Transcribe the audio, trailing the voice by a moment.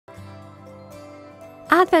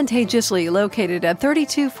Advantageously located at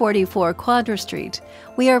 3244 Quadra Street,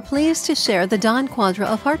 we are pleased to share the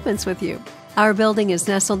Quadra Apartments with you. Our building is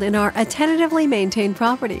nestled in our tentatively maintained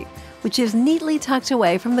property, which is neatly tucked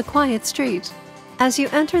away from the quiet street. As you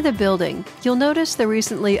enter the building, you'll notice the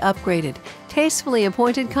recently upgraded, tastefully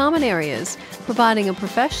appointed common areas, providing a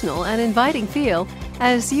professional and inviting feel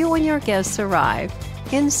as you and your guests arrive.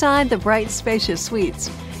 Inside the bright, spacious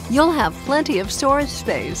suites, you'll have plenty of storage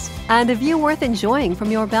space and a view worth enjoying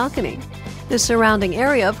from your balcony. The surrounding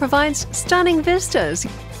area provides stunning vistas.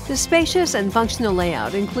 The spacious and functional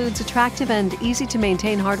layout includes attractive and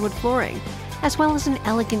easy-to-maintain hardwood flooring, as well as an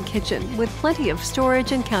elegant kitchen with plenty of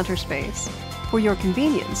storage and counter space. For your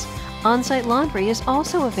convenience, on-site laundry is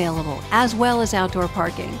also available, as well as outdoor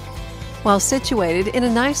parking. While situated in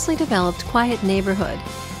a nicely developed, quiet neighborhood,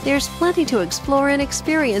 there's plenty to explore and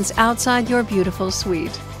experience outside your beautiful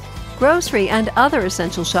suite. Grocery and other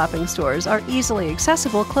essential shopping stores are easily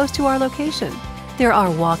accessible close to our location. There are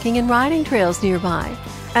walking and riding trails nearby,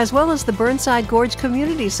 as well as the Burnside Gorge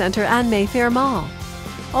Community Center and Mayfair Mall.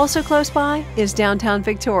 Also close by is downtown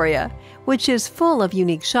Victoria, which is full of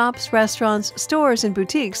unique shops, restaurants, stores, and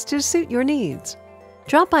boutiques to suit your needs.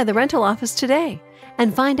 Drop by the rental office today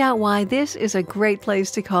and find out why this is a great place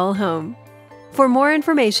to call home. For more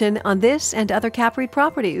information on this and other CapReit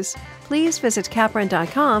properties, please visit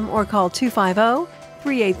caprent.com or call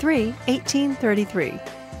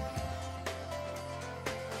 250-383-1833.